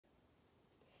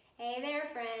Hey there,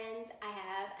 friends. I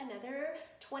have another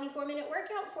 24-minute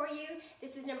workout for you.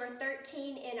 This is number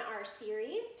 13 in our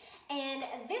series, and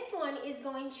this one is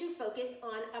going to focus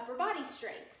on upper body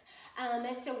strength.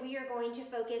 So we are going to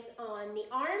focus on the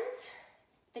arms,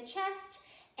 the chest,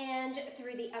 and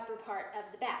through the upper part of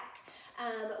the back.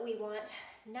 We want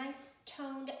nice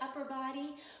toned upper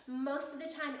body. Most of the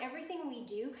time, everything we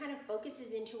do kind of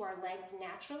focuses into our legs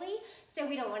naturally, so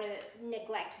we don't want to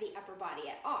neglect the upper body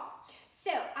at all.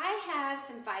 So I have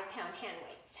some 5-pound hand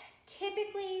weights.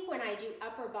 Typically, when I do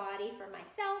upper body for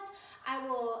myself, I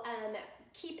will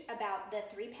keep about the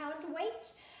 3-pound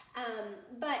weight,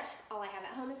 but all I have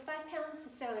at home is 5 pounds,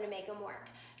 so I'm gonna make them work.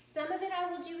 Some of it I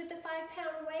will do with the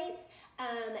 5-pound weights.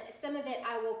 Some of it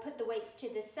I will put the weights to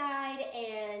the side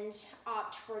and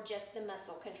opt for just the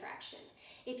muscle contraction.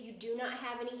 If you do not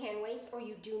have any hand weights or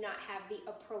you do not have the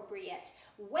appropriate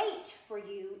weight for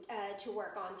you to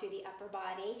work on through the upper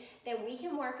body, then we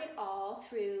can work it all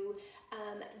through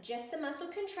just the muscle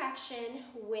contraction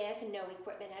with no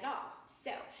equipment at all.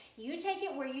 So you take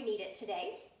it where you need it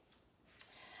today.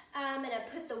 I'm gonna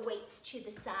put the weights to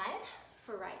the side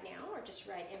for right now, or just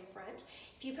right in front.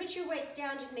 If you put your weights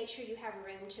down, just make sure you have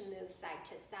room to move side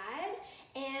to side.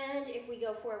 And if we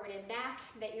go forward and back,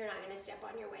 that you're not gonna step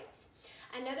on your weights.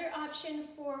 Another option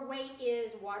for weight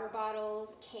is water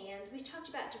bottles, cans. We've talked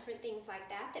about different things like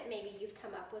that maybe you've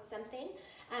come up with something.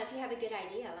 If you have a good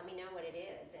idea, let me know what it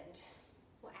is and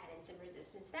we'll add in some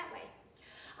resistance that way.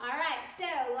 All right,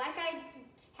 so like I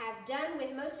have done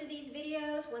with most of these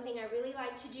videos, one thing I really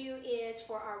like to do is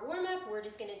for our warm-up, we're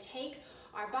just gonna take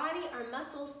our body, our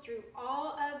muscles through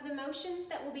all of the motions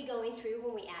that we'll be going through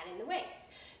when we add in the weights.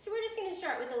 So we're just gonna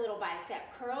start with a little bicep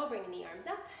curl, bringing the arms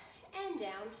up and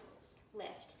down,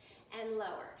 lift and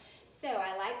lower. So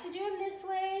I like to do them this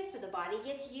way so the body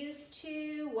gets used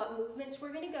to what movements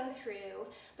we're gonna go through,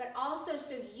 but also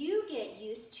so you get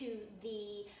used to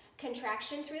the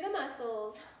contraction through the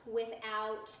muscles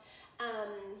without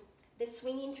the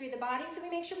swinging through the body, so we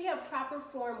make sure we have proper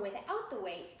form without the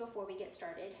weights before we get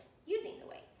started using the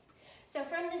weights. So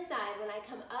from the side, when I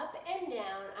come up and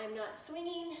down, I'm not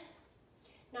swinging,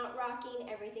 not rocking,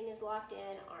 everything is locked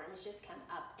in, arms just come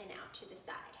up and out to the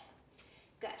side.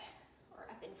 Good, or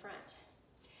up in front.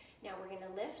 Now we're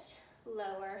gonna lift,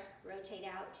 lower, rotate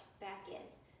out, back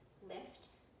in. Lift,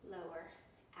 lower,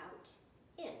 out,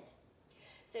 in.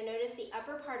 So notice the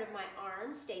upper part of my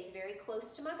arm stays very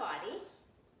close to my body.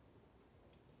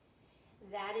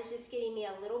 That is just getting me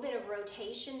a little bit of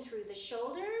rotation through the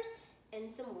shoulders and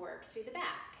some work through the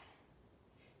back.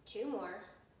 2 more.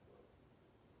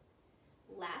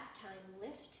 Last time,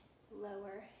 lift,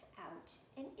 lower, out,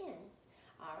 and in.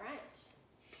 All right.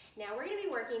 Now we're gonna be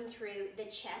working through the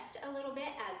chest a little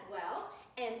bit as well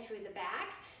and through the back.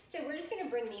 So we're just gonna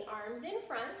bring the arms in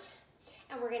front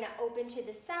and we're gonna open to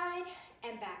the side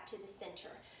and back to the center.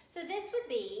 So this would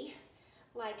be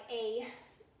like a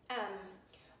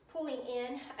pulling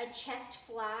in a chest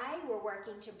fly. We're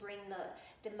working to bring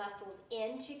the muscles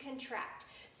in to contract.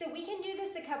 So we can do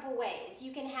this a couple ways.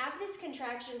 You can have this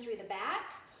contraction through the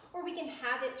back, or we can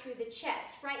have it through the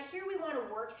chest. Right here we want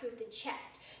to work through the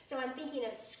chest. So I'm thinking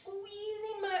of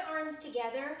squeezing my arms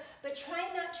together, but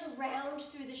trying not to round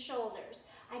through the shoulders.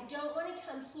 I don't want to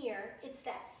come here. It's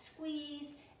that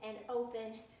squeeze and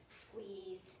open,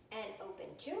 squeeze and open.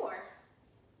 2 more.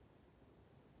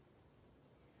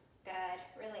 Good,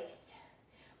 release.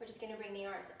 We're just gonna bring the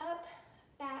arms up,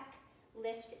 back,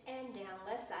 lift and down,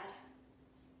 left side.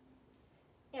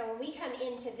 Now when we come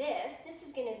into this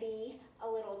is gonna be a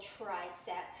little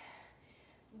tricep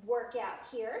workout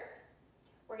here.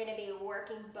 We're gonna be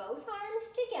working both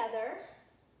arms together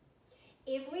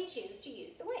if we choose to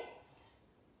use the weights.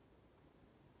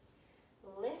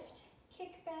 Lift,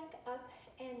 kick back, up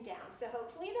and down. So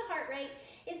hopefully the heart rate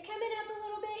is coming up a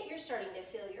little bit. You're starting to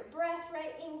feel your breath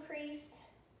rate increase.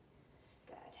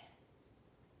 Good.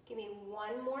 Give me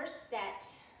 1 more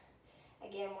set.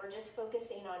 Again, we're just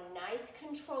focusing on nice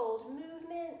controlled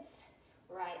movements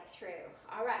right through.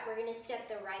 All right, we're gonna step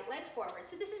the right leg forward.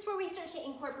 So this is where we start to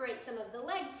incorporate some of the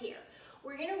legs here.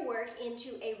 We're gonna work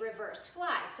into a reverse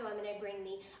fly. So I'm gonna bring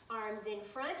the arms in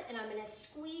front and I'm gonna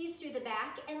squeeze through the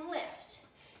back and lift.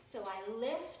 So I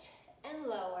lift and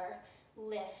lower,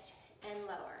 lift and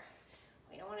lower.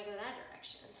 We don't want to go that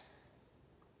direction.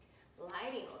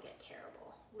 Lighting will get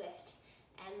terrible. Lift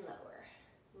and lower,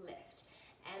 lift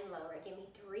and lower. Give me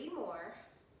 3 more.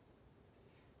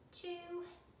 2,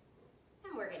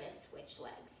 and we're going to switch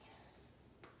legs.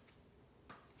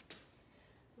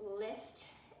 Lift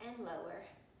and lower,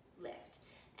 lift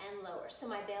and lower. So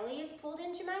my belly is pulled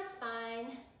into my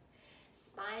spine.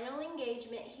 Spinal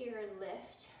engagement here,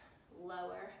 lift,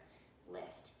 lower,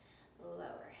 lift,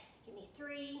 lower. Give me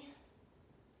 3,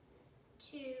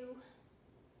 2,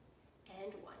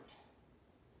 and 1.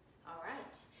 All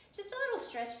right, just a little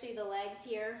stretch through the legs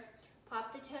here.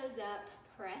 Pop the toes up,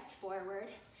 press forward,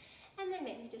 and then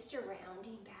maybe just a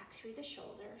rounding back through the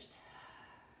shoulders.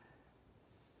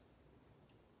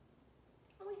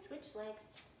 And we switch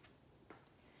legs.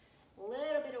 A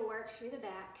little bit of work through the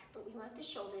back, but we want the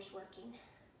shoulders working.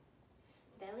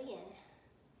 Belly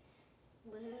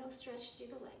in. Little stretch through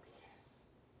the legs.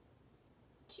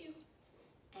 2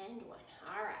 and 1.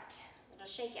 All right, little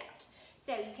shake out.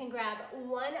 So you can grab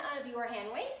one of your hand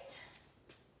weights.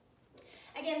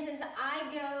 Again, since I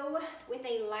go with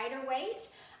a lighter weight,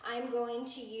 I'm going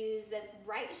to use it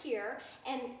right here,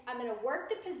 and I'm going to work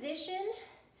the position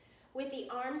with the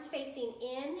arms facing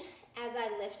in as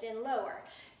I lift and lower.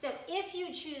 So if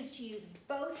you choose to use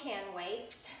both hand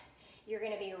weights, you're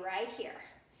going to be right here.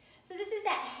 So this is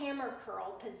that hammer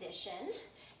curl position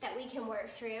that we can work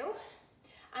through.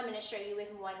 I'm going to show you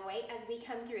with one weight as we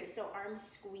come through. So arms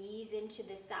squeeze into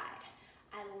the side.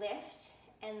 I lift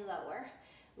and lower,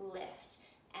 lift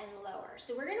and lower.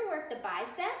 So we're going to work the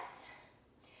biceps.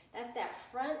 That's that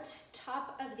front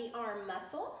top of the arm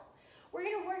muscle. We're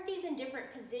going to work these in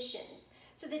different positions.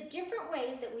 So the different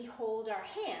ways that we hold our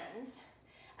hands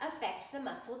affect the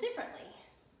muscle differently.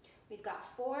 We've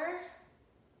got 4,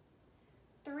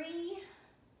 3,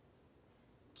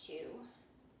 2,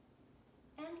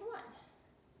 and 1.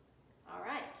 All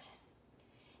right.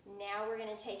 Now we're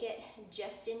going to take it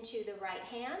just into the right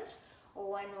hand,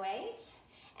 one weight,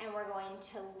 and we're going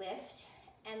to lift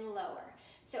and lower.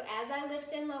 So as I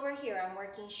lift and lower here, I'm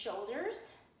working shoulders,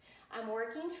 I'm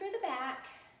working through the back,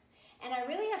 and I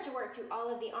really have to work through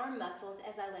all of the arm muscles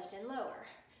as I lift and lower.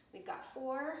 We've got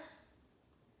 4,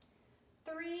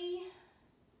 3,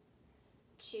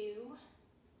 2,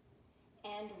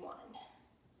 and 1.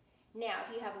 Now,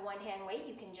 if you have a one hand weight,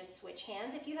 you can just switch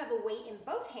hands. If you have a weight in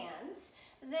both hands,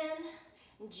 then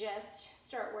just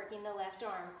start working the left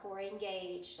arm, core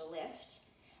engaged, lift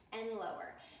and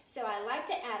lower. So I like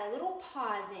to add a little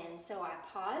pause in. So I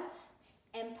pause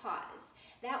and pause.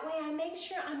 That way I make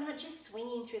sure I'm not just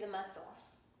swinging through the muscle.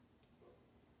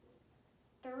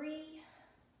 3,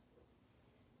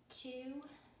 2,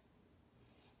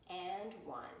 and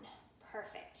 1.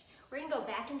 Perfect. We're going to go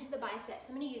back into the biceps.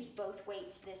 I'm going to use both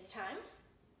weights this time.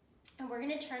 And we're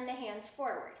going to turn the hands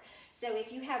forward. So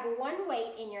if you have one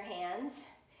weight in your hands,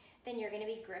 then you're going to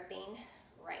be gripping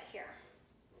right here.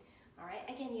 All right,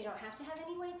 again, you don't have to have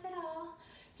any weights at all.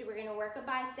 So we're going to work a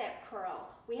bicep curl.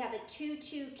 We have a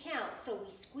 2-2 count. So we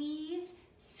squeeze,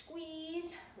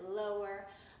 squeeze, lower,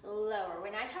 lower.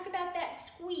 When I talk about that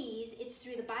squeeze, it's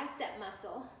through the bicep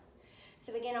muscle.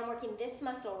 So again, I'm working this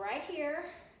muscle right here.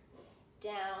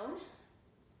 Down,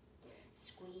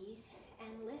 squeeze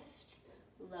and lift,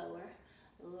 lower,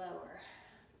 lower.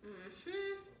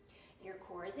 Your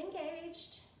core is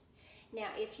engaged. Now,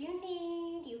 if you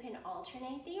need, you can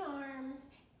alternate the arms.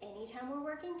 Anytime we're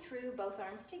working through both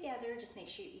arms together, just make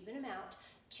sure you even them out.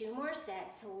 2 more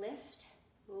sets, lift,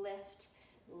 lift,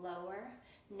 lower.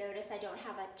 Notice I don't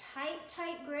have a tight,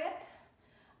 tight grip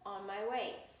on my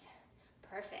weights.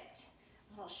 Perfect.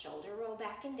 A little shoulder roll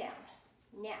back and down.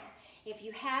 Now, if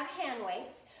you have hand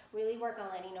weights, really work on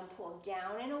letting them pull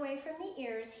down and away from the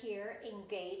ears here,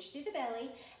 engage through the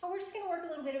belly, and we're just going to work a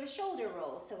little bit of a shoulder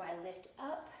roll. So I lift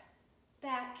up,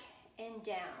 back, and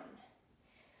down.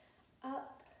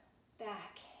 Up,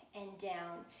 back, and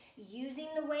down. Using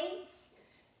the weights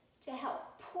to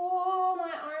help pull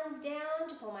my arms down,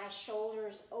 to pull my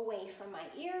shoulders away from my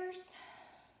ears.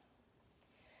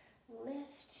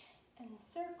 Lift and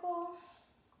circle.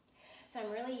 So I'm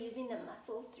really using the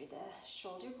muscles through the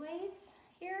shoulder blades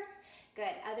here.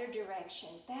 Good, other direction.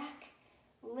 Back,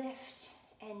 lift,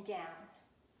 and down.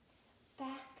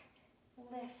 Back,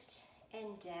 lift,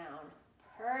 and down.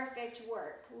 Perfect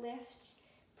work. Lift,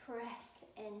 press,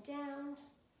 and down.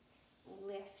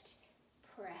 Lift,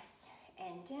 press,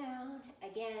 and down.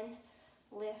 Again,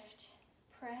 lift,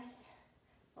 press.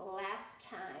 Last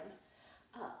time.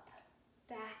 Up,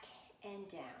 back, and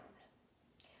down.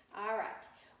 All right.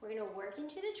 We're going to work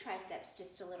into the triceps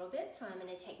just a little bit. So I'm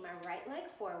going to take my right leg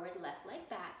forward, left leg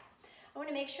back. I want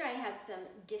to make sure I have some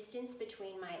distance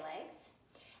between my legs.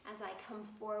 As I come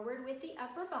forward with the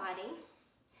upper body,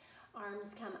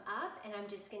 arms come up, and I'm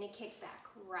just going to kick back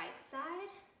right side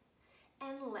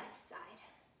and left side.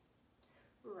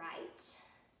 Right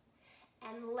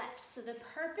and left. So the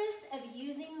purpose of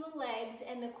using the legs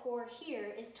and the core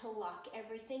here is to lock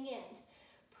everything in.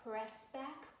 Press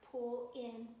back, pull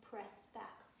in, press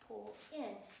back, pull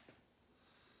in.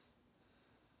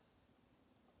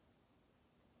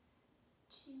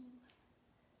 2,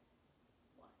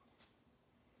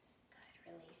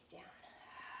 release down.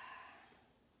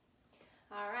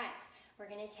 All right, we're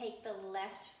gonna take the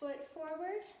left foot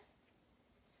forward.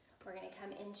 We're gonna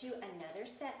come into another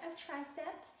set of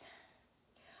triceps.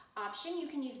 Option, you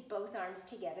can use both arms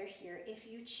together here if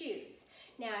you choose.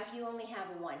 Now, if you only have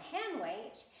one hand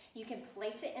weight, you can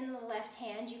place it in the left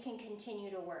hand. You can continue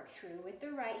to work through with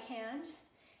the right hand.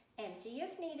 Empty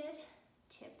if needed,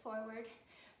 tip forward.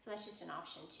 So that's just an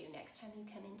option too. Next time you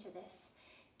come into this,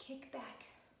 kick back,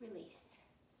 release.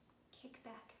 Kick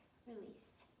back,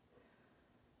 release.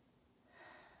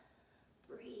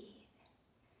 Breathe.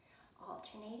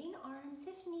 Alternating arms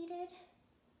if needed.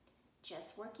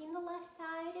 Just working the left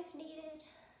side if needed.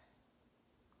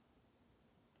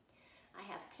 I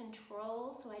have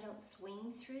control so I don't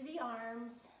swing through the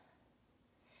arms.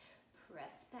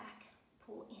 Press back,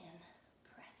 pull in,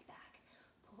 press back,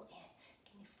 pull in.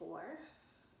 Give me 4,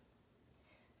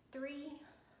 3,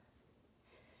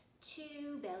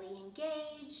 2, belly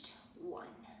engaged, 1.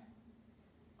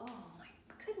 Oh my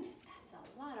goodness, that's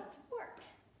a lot of work.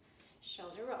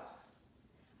 Shoulder roll.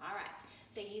 All right,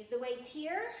 so use the weights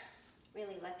here.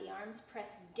 Really let the arms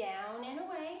press down and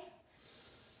away.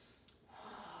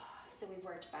 So we've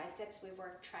worked biceps, we've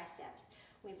worked triceps.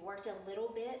 We've worked a little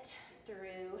bit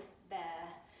through the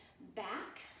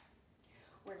back.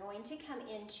 We're going to come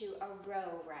into a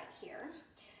row right here.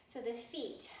 So the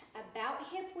feet about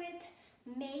hip width,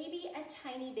 maybe a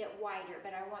tiny bit wider,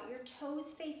 but I want your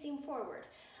toes facing forward.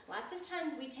 Lots of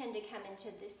times we tend to come into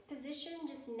this position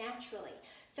just naturally.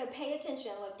 So pay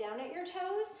attention, look down at your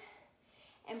toes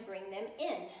and bring them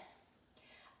in.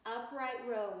 Upright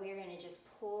row, we're gonna just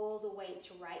pull the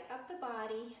weights right up the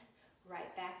body,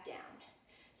 right back down.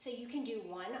 So you can do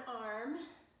one arm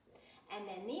and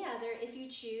then the other if you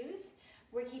choose.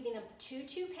 We're keeping a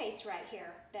 2-2 pace right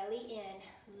here. Belly in,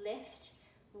 lift,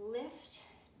 lift,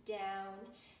 down,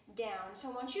 down. So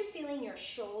once you're feeling your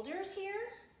shoulders here,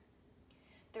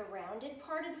 the rounded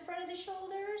part of the front of the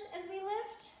shoulders as we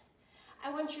lift,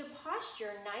 I want your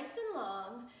posture nice and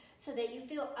long so that you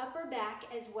feel upper back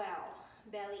as well.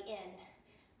 Belly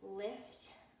in, lift,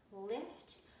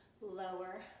 lift,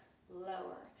 lower,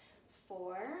 lower.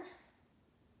 4,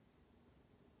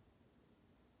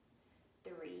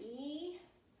 3,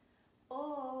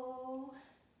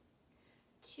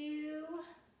 2,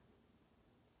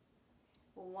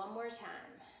 one more time.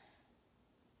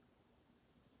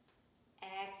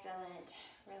 Excellent.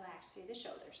 Relax through the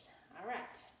shoulders. All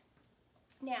right.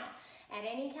 Now, at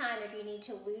any time, if you need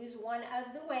to lose one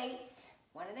of the weights,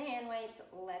 one of the hand weights,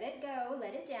 let it go,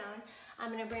 let it down.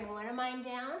 I'm gonna bring one of mine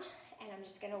down and I'm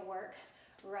just gonna work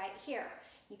right here.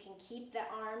 You can keep the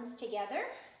arms together.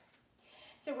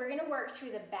 So we're gonna work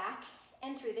through the back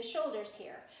and through the shoulders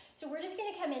here. So we're just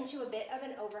gonna come into a bit of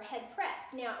an overhead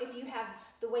press. Now, if you have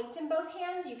the weights in both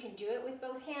hands, you can do it with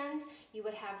both hands. You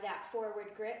would have that forward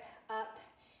grip up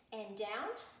and down.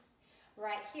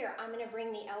 Right here, I'm gonna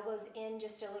bring the elbows in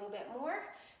just a little bit more.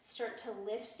 Start to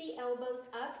lift the elbows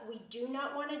up. We do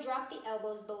not wanna drop the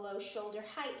elbows below shoulder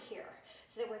height here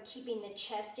so that we're keeping the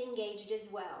chest engaged as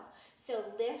well. So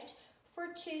lift for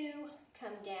 2,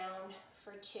 come down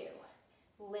for 2.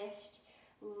 Lift,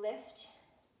 lift,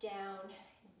 down,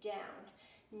 down.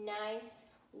 Nice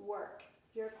work.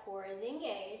 Your core is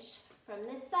engaged. From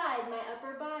this side, my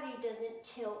upper body doesn't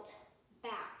tilt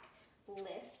back.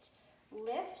 Lift,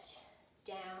 lift,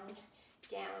 down,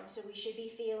 down. So we should be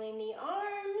feeling the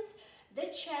arms, the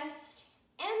chest,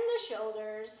 and the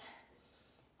shoulders.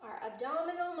 Our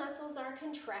abdominal muscles are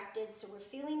contracted, so we're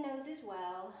feeling those as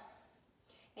well.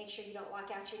 Make sure you don't lock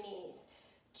out your knees.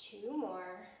 2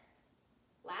 more.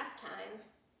 Last time.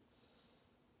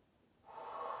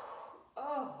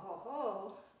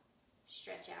 Oh.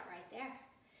 Stretch out right there.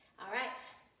 All right.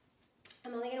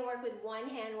 I'm only going to work with one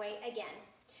hand weight again.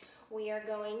 We are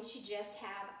going to just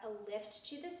have a lift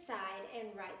to the side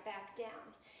and right back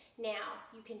down. Now,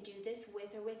 you can do this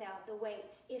with or without the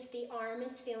weights. If the arm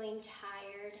is feeling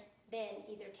tired, then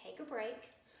either take a break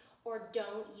or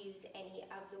don't use any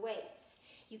of the weights.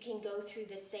 You can go through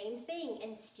the same thing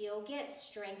and still get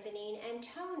strengthening and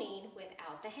toning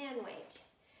without the hand weight.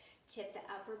 Tip the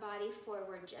upper body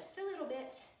forward just a little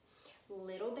bit.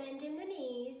 Little bend in the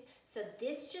knees. So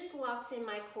this just locks in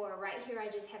my core. Right here, I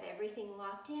just have everything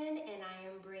locked in and I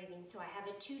am breathing. So I have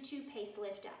a 2-2 pace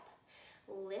lift up.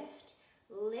 Lift,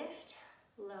 lift,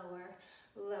 lower,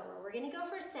 lower. We're gonna go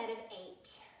for a set of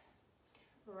 8.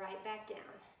 Right back down.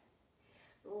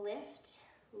 Lift,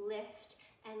 lift,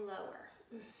 and lower.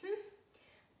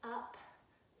 Up,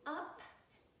 up,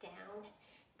 down,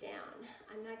 down.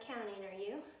 I'm not counting, are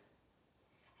you?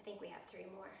 I think we have 3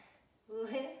 more.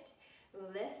 Lift,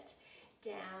 lift,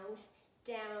 down,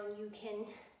 down. You can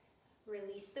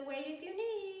Release the weight if you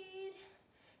need.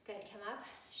 Good, come up,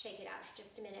 shake it out for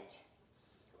just a minute.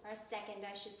 Or a second,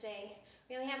 I should say.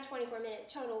 We only have 24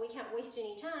 minutes total. We can't waste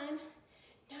any time.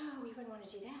 No, we wouldn't want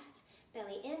to do that.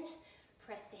 Belly in,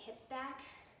 press the hips back,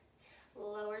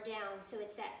 lower down. So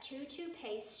it's that 2-2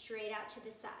 pace straight out to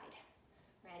the side.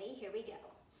 Ready? Here we go.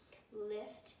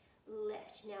 Lift,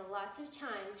 lift. Now lots of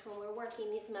times when we're working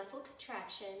these muscle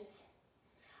contractions,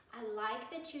 I like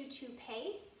the 2-2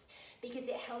 pace because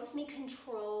it helps me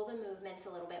control the movements a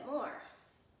little bit more.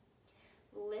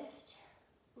 Lift,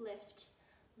 lift,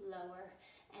 lower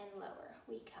and lower.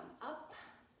 We come up,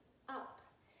 up,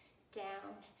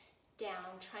 down,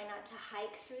 down. Try not to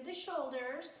hike through the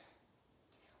shoulders.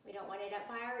 We don't want it up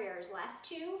by our ears. Last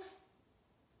 2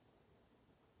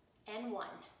 and 1.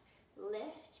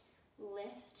 Lift,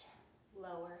 lift,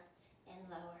 lower and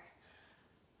lower.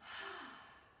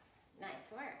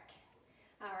 Nice work.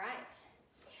 All right.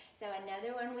 So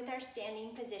another one with our standing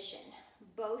position.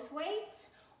 Both weights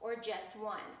or just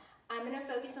one. I'm going to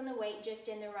focus on the weight just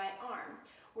in the right arm.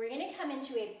 We're going to come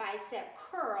into a bicep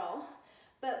curl,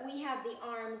 but we have the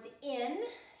arms in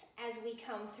as we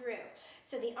come through.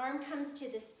 So the arm comes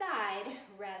to the side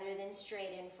rather than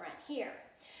straight in front here.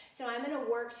 So I'm going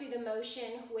to work through the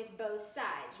motion with both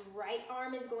sides. Right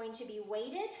arm is going to be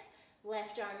weighted,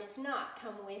 left arm is not.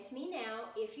 Come with me now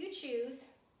if you choose.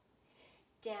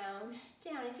 Down,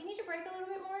 down. If you need to break a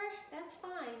little bit more, that's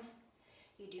fine.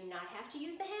 You do not have to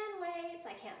use the hand weights.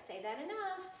 I can't say that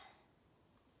enough.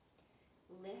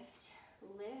 Lift,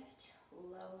 lift,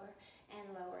 lower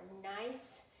and lower.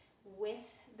 Nice with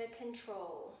the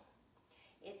control.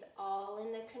 It's all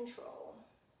in the control.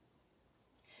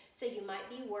 So you might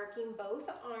be working both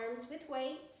arms with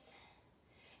weights.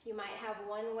 You might have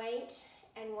one weight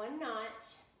and one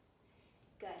not.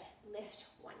 Good. Lift,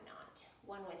 one not,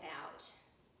 one without.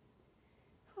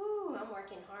 Whew, I'm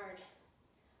working hard.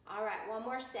 All right, one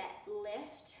more set.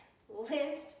 Lift,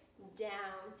 lift,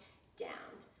 down, down,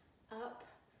 up,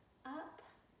 up,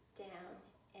 down,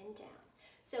 and down.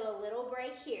 So a little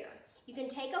break here. You can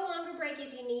take a longer break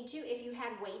if you need to, if you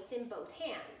had weights in both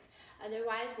hands.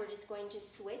 Otherwise, we're just going to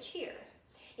switch here.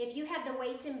 If you have the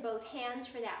weights in both hands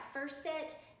for that first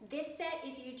set, this set,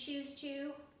 if you choose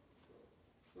to,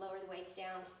 lower the weights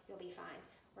down, you'll be fine.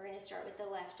 We're going to start with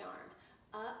the left arm.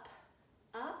 Up,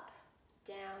 up,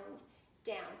 down,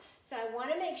 down. So I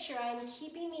want to make sure I'm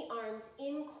keeping the arms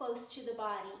in close to the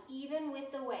body, even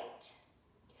with the weight.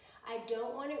 I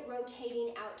don't want it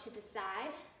rotating out to the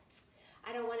side.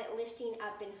 I don't want it lifting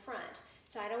up in front.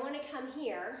 So I don't want to come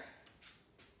here,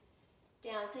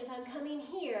 down. So if I'm coming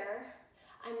here,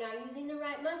 I'm not using the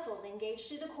right muscles. Engage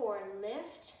through the core.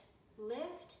 Lift,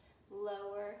 lift,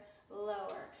 lower,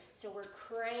 lower. So we're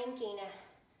cranking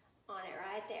on it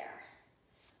right there.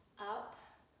 Up,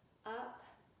 up,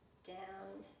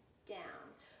 down, down.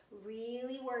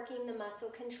 Really working the muscle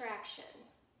contraction.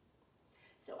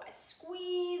 So I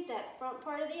squeeze that front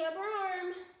part of the upper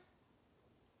arm.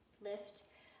 Lift,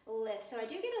 lift. So I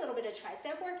do get a little bit of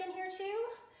tricep work in here too.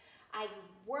 I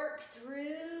work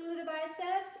through the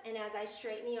biceps, and as I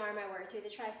straighten the arm, I work through the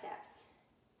triceps.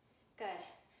 Good.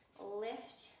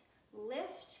 Lift,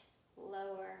 lift,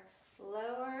 lower,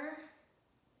 lower.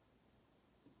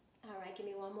 All right, give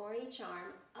me one more each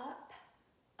arm. Up,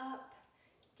 up,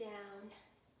 down,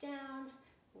 down,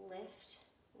 lift,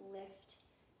 lift,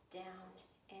 down,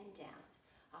 and down.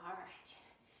 All right,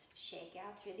 shake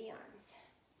out through the arms.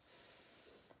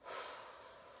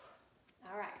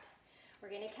 All right, we're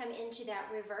gonna come into that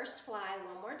reverse fly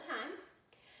one more time.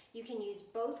 You can use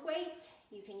both weights,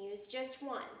 you can use just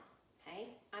one, okay?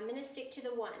 I'm gonna stick to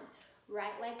the one.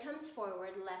 Right leg comes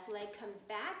forward, left leg comes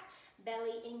back,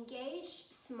 belly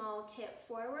engaged, small tip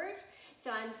forward. So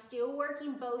I'm still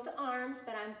working both arms,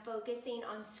 but I'm focusing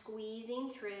on squeezing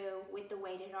through with the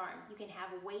weighted arm. You can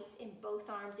have weights in both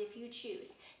arms if you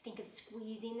choose. Think of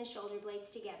squeezing the shoulder blades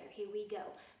together. Here we go.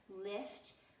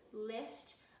 Lift,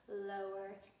 lift,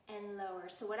 lower, and lower.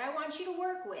 So what I want you to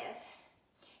work with,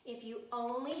 if you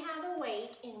only have a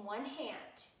weight in one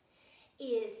hand,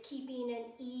 is keeping an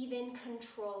even,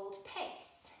 controlled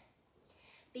pace.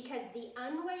 Because the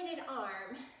unweighted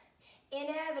arm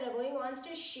inevitably wants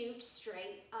to shoot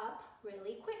straight up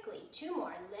really quickly. Two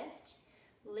more. Lift,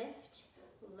 lift,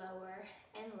 lower,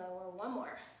 and lower. One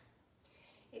more.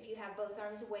 If you have both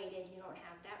arms weighted, you don't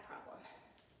have that problem.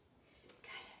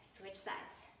 Good. Switch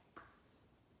sides.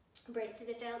 Brace to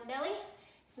the belly.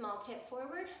 Small tip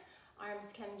forward.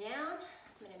 Arms come down.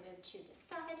 I'm going to move to the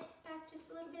side, back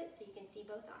just a little bit so you can see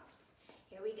both arms.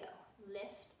 Here we go.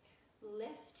 Lift,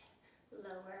 lift,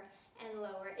 lower, and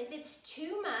lower. If it's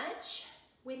too much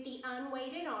with the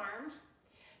unweighted arm,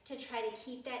 To try to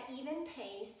keep that even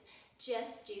pace,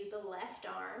 just do the left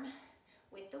arm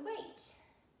with the weight.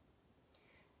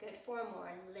 Good, 4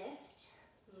 more. Lift,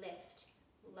 lift,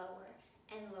 lower,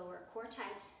 and lower. Core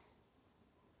tight.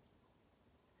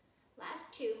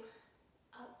 Last 2.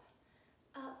 Up,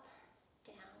 up,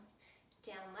 down,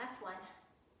 down. Last 1.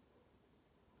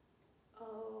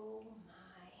 Oh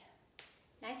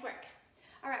my. Nice work.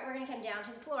 All right, we're gonna come down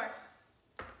to the floor.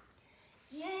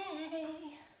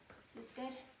 Yay. Is this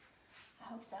good? I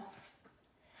hope so.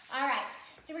 All right,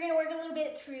 so we're gonna work a little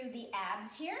bit through the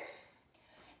abs here.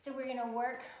 So we're gonna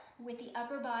work with the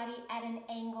upper body at an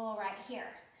angle right here.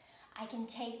 I can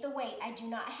take the weight. I do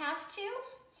not have to,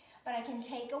 but I can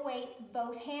take a weight,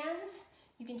 both hands.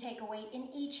 You can take a weight in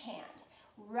each hand.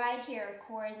 Right here,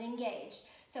 core is engaged.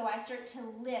 So I start to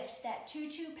lift that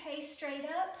 2-2 pace straight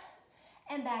up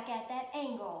and back at that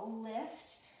angle.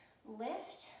 Lift,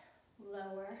 lift,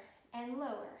 lower, and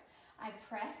lower. I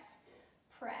press,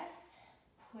 press,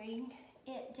 bring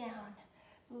it down.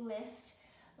 Lift,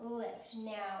 lift.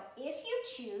 Now, if you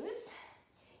choose,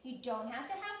 you don't have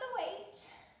to have the weight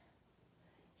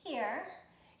here.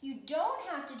 You don't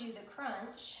have to do the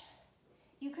crunch.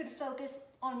 You could focus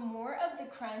on more of the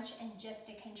crunch and just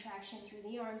a contraction through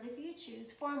the arms if you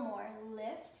choose. 4 more.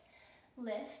 Lift,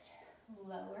 lift,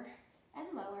 lower, and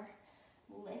lower.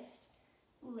 Lift,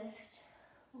 lift,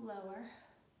 lower.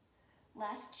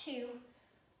 Last 2.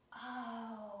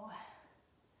 Oh.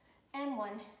 And 1.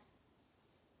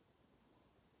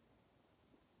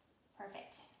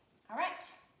 Perfect. All right.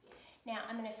 Now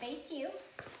I'm going to face you.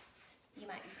 You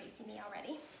might be facing me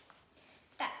already.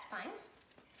 That's fine.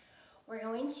 We're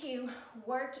going to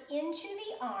work into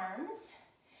the arms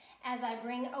as I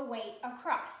bring a weight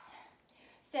across.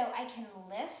 So I can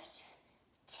lift,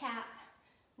 tap,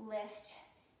 lift,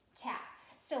 tap.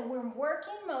 So we're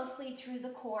working mostly through the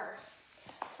core.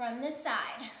 From the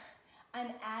side,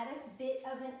 I'm at a bit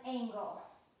of an angle.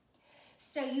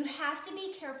 So you have to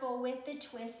be careful with the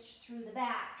twist through the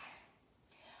back.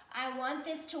 I want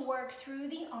this to work through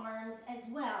the arms as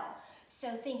well.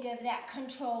 So think of that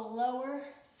control, lower,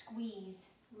 squeeze,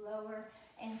 lower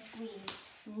and squeeze.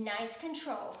 Nice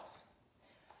control.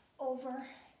 Over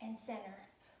and center.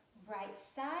 Right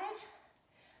side,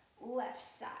 left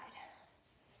side.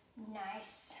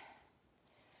 Nice.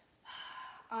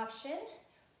 Option,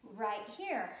 right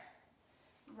here,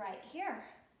 right here.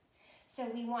 So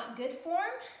we want good form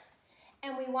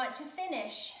and we want to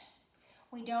finish.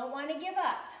 We don't want to give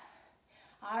up.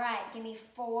 All right, give me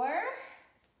 4,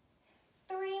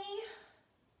 3,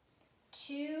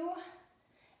 2,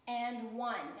 and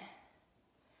 1.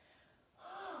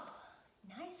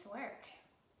 Nice work.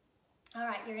 All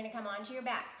right, you're gonna come onto your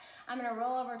back. I'm gonna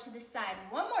roll over to the side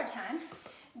one more time,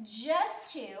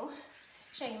 just to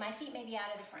show you my feet may be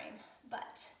out of the frame,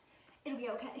 but it'll be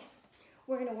okay.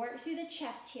 We're gonna work through the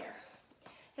chest here.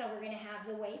 So we're gonna have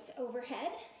the weights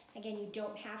overhead. Again, you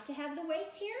don't have to have the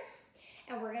weights here.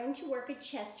 And we're going to work a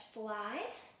chest fly.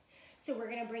 So we're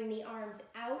gonna bring the arms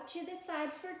out to the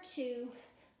side for 2,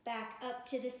 back up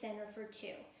to the center for 2.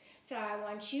 So I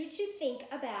want you to think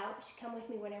about, come with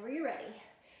me whenever you're ready,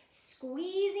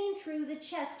 squeezing through the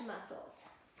chest muscles.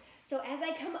 So as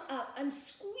I come up, I'm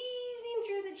squeezing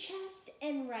through the chest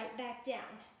and right back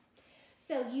down.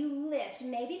 So you lift.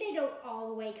 Maybe they don't all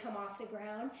the way come off the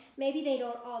ground. Maybe they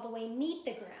don't all the way meet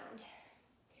the ground.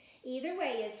 Either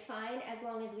way is fine as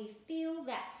long as we feel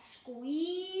that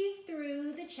squeeze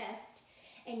through the chest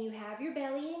and you have your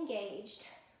belly engaged.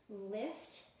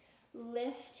 Lift,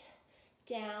 lift,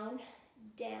 down,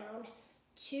 down.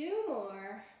 2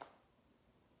 more.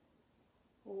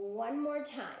 1 more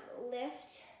time.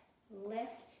 Lift,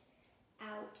 lift,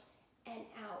 out, and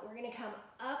out. We're gonna come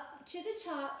up to the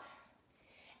top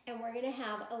and we're gonna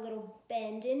have a little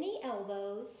bend in the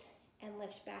elbows and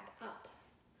lift back up.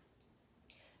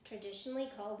 Traditionally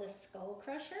called a skull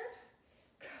crusher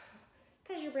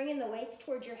because you're bringing the weights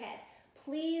towards your head.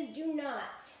 Please do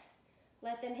not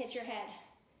let them hit your head.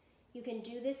 You can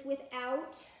do this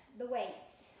without the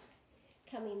weights.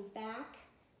 Coming back,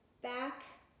 back,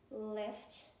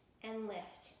 lift, and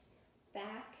lift.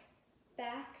 Back,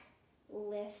 back,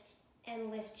 lift,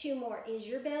 and lift. 2 more. Is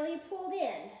your belly pulled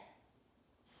in?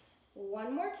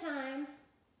 1 more time.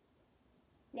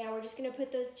 Now we're just gonna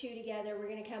put those 2 together. We're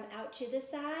gonna come out to the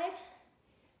side,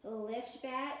 lift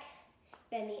back,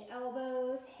 bend the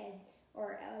elbows, head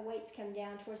or weights come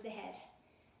down towards the head.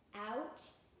 Out,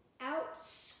 out,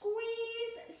 squeeze,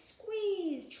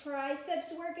 squeeze.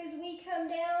 Triceps work as we come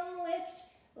down, lift,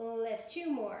 lift. 2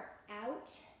 more.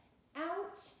 Out,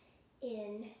 out,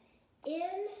 in,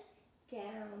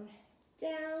 down,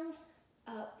 down,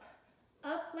 up,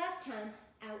 up. Last time.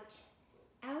 Out,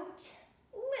 out,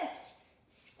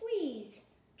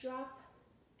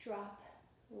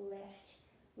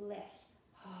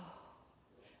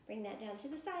 that down to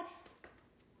the side.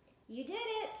 You did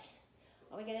it.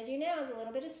 All we gotta do now is a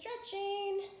little bit of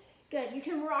stretching. Good, you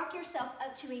can rock yourself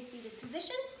up to a seated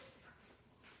position.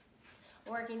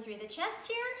 Working through the chest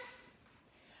here.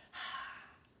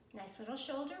 Nice little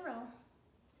shoulder roll.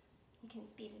 You can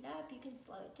speed it up, you can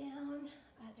slow it down,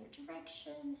 other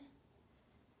direction.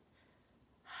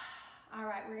 All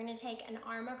right, we're gonna take an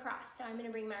arm across. So I'm gonna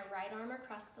bring my right arm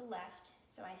across the left.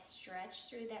 So I stretch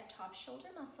through that top shoulder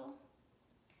muscle,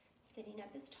 sitting up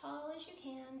as tall as you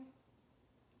can.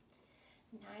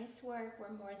 Nice work,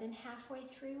 we're more than halfway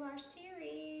through our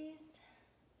series.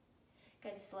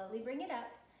 Good, slowly bring it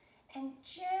up and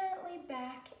gently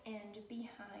back and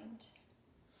behind.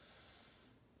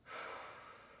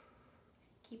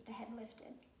 Keep the head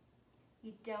lifted.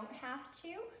 You don't have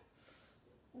to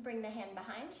bring the hand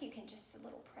behind. You can just a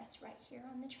little press right here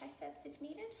on the triceps if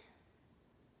needed.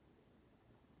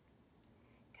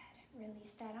 Good,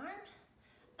 release that arm.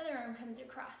 Other arm comes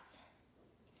across.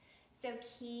 So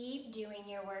keep doing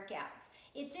your workouts.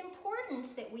 It's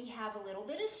important that we have a little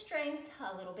bit of strength,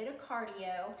 a little bit of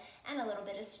cardio, and a little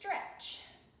bit of stretch.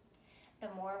 The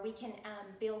more we can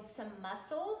build some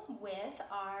muscle with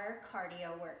our cardio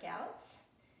workouts,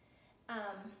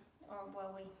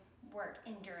 or we work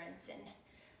endurance and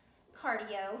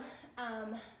cardio.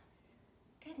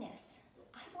 Goodness,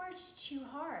 I've worked too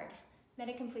hard.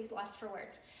 Medicum, please, lost for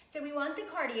words. So we want the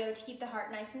cardio to keep the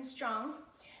heart nice and strong.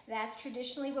 That's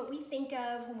traditionally what we think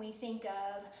of when we think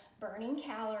of burning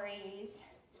calories,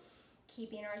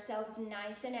 keeping ourselves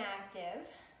nice and active.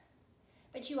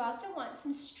 But you also want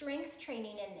some strength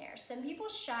training in there. Some people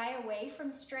shy away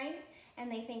from strength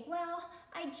and they think, well,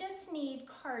 I just need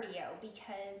cardio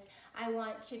because I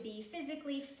want to be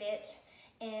physically fit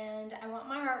and I want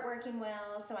my heart working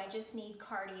well, so I just need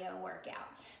cardio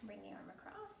workouts. Bring the arm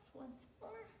across once more.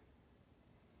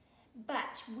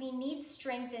 But we need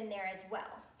strength in there as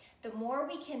well. The more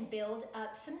we can build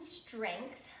up some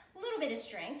strength, a little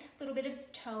bit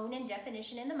of tone and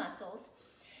definition in the muscles,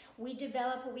 we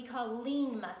develop what we call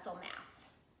lean muscle mass.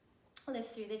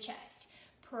 Lift through the chest,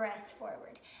 press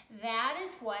forward. That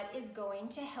is what is going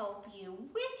to help you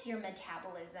with your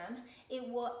metabolism. It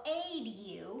will aid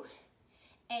you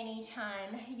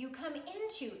anytime you come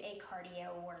into a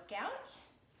cardio workout.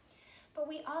 But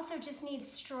we also just need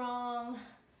strong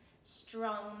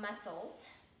muscles.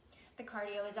 The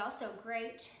cardio is also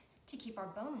great to keep our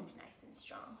bones nice and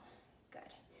strong.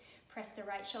 Good. Press the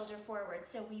right shoulder forward.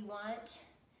 So we want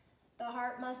the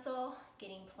heart muscle,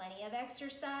 getting plenty of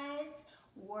exercise,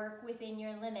 work within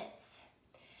your limits.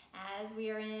 As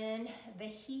we are in the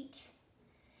heat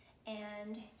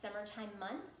and summertime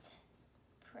months,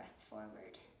 press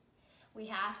forward. We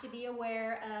have to be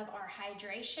aware of our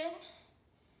hydration.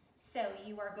 So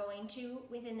you are going to,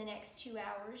 within the next 2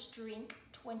 hours, drink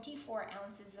 24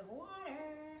 ounces of water.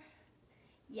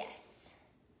 Yes.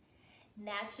 And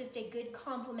that's just a good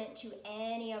complement to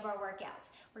any of our workouts.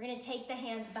 We're gonna take the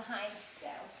hands behind, so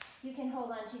you can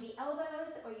hold on to the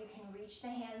elbows or you can reach the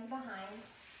hands behind.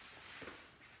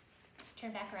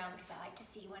 Turn back around because I like to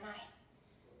see when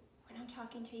I'm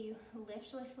talking to you.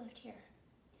 Lift, lift, lift here.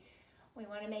 We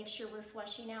want to make sure we're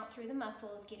flushing out through the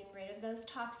muscles, getting rid of those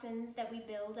toxins that we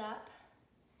build up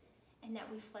and that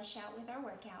we flush out with our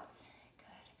workouts.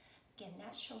 Good. Again,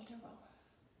 that shoulder roll.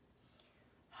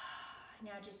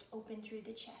 Now just open through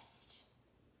the chest.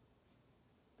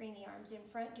 Bring the arms in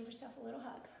front, give yourself a little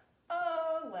hug.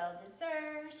 Oh, well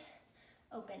deserved.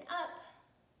 Open up.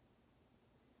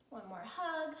 One more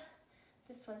hug.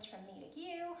 This one's from me to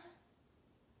you.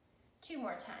 2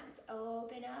 more times.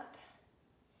 Open up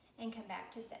and come back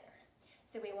to center.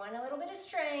 So we want a little bit of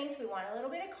strength. We want a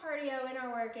little bit of cardio in our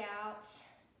workouts.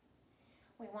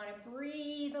 We want to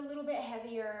breathe a little bit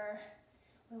heavier.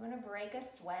 We want to break a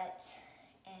sweat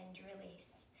and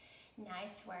release.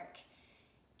 Nice work.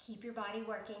 Keep your body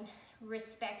working.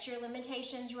 Respect your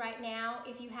limitations right now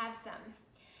if you have some.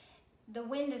 The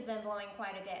wind has been blowing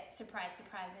quite a bit. Surprise,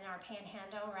 surprise, in our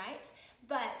panhandle, right?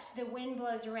 But the wind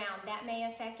blows around. That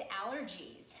may affect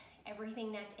allergies,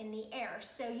 everything that's in the air.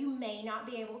 So you may not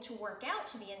be able to work out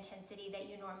to the intensity that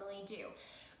you normally do.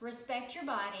 Respect your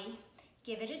body.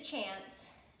 Give it a chance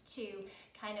to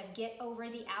kind of get over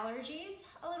the allergies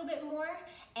a little bit more,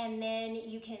 and then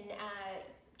you can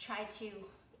try to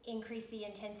increase the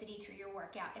intensity through your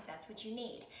workout if that's what you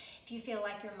need. If you feel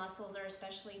like your muscles are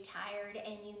especially tired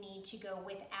and you need to go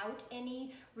without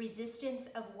any resistance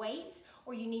of weights,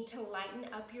 or you need to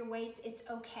lighten up your weights, it's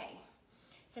okay.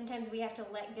 Sometimes we have to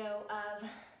let go of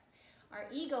our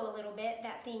ego a little bit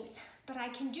that thinks, but I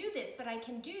can do this, but I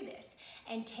can do this,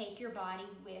 and take your body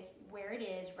with where it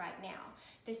is right now.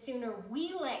 The sooner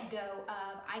we let go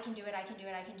of, I can do it, I can do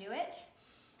it, I can do it,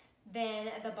 then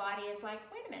the body is like,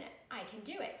 wait a minute, I can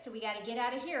do it. So we got to get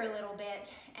out of here a little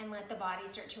bit and let the body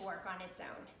start to work on its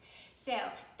own. So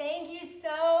thank you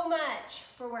so much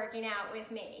for working out with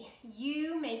me.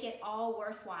 You make it all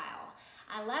worthwhile.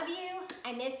 I love you.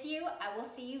 I miss you. I will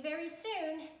see you very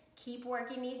soon. Keep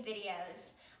working these videos.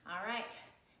 All right.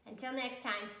 Until next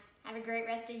time, have a great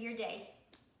rest of your day.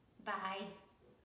 Bye.